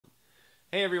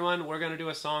Hey everyone, we're going to do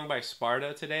a song by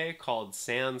Sparta today called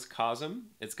Sans Cosm.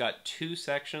 It's got two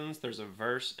sections, there's a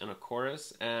verse and a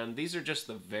chorus, and these are just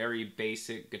the very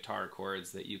basic guitar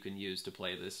chords that you can use to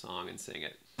play this song and sing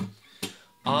it.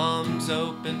 Arms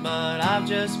open, but I've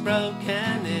just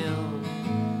broken in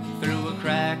through a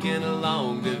crack in a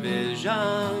long division.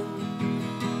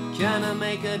 Can I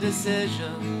make a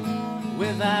decision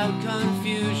without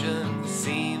confusion?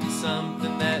 Seems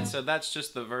something that... So that's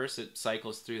just the verse. It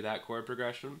cycles through that chord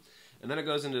progression. And then it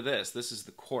goes into this. This is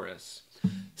the chorus.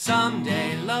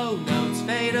 Someday low notes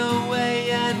fade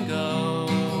away and go.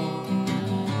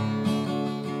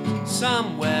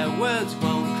 Somewhere words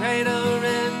won't crater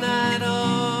in at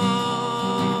all.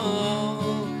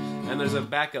 And there's a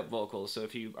backup vocal. So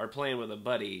if you are playing with a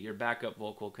buddy, your backup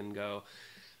vocal can go...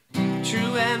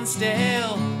 True and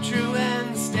stale,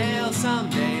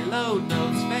 someday low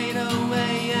notes fade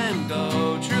away and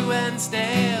go. True and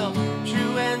stale,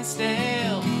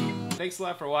 Thanks a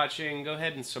lot for watching. Go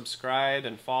ahead and subscribe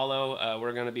and follow.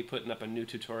 We're going to be putting up a new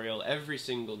tutorial every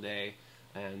single day,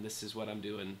 and this is what I'm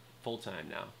doing full time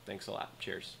now. Thanks a lot.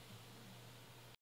 Cheers.